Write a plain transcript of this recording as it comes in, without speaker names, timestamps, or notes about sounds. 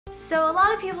So a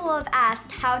lot of people have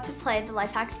asked how to play the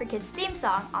Life Hacks for Kids theme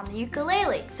song on the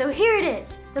ukulele. So here it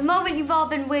is, the moment you've all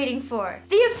been waiting for.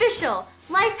 The official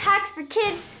Life Hacks for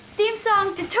Kids theme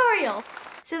song tutorial.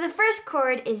 So the first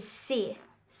chord is C.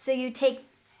 So you take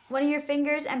one of your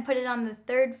fingers and put it on the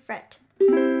 3rd fret.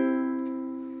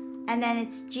 And then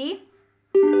it's G,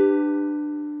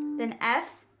 then F,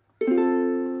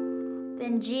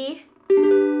 then G,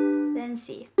 then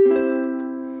C.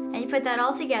 And you put that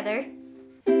all together.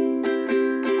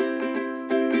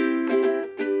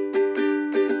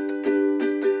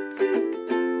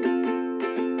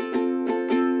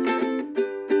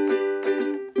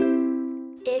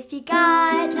 If you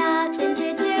got nothing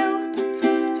to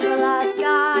do, well, I've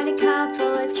got a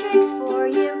couple of tricks for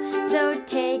you. So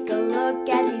take a look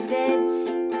at these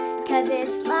vids, 'cause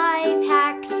it's Life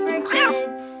Hacks for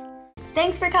Kids.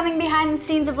 Thanks for coming behind the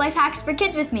scenes of Life Hacks for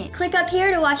Kids with me. Click up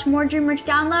here to watch more DreamWorks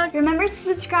download. Remember to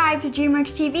subscribe to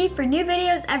DreamWorks TV for new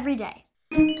videos every day.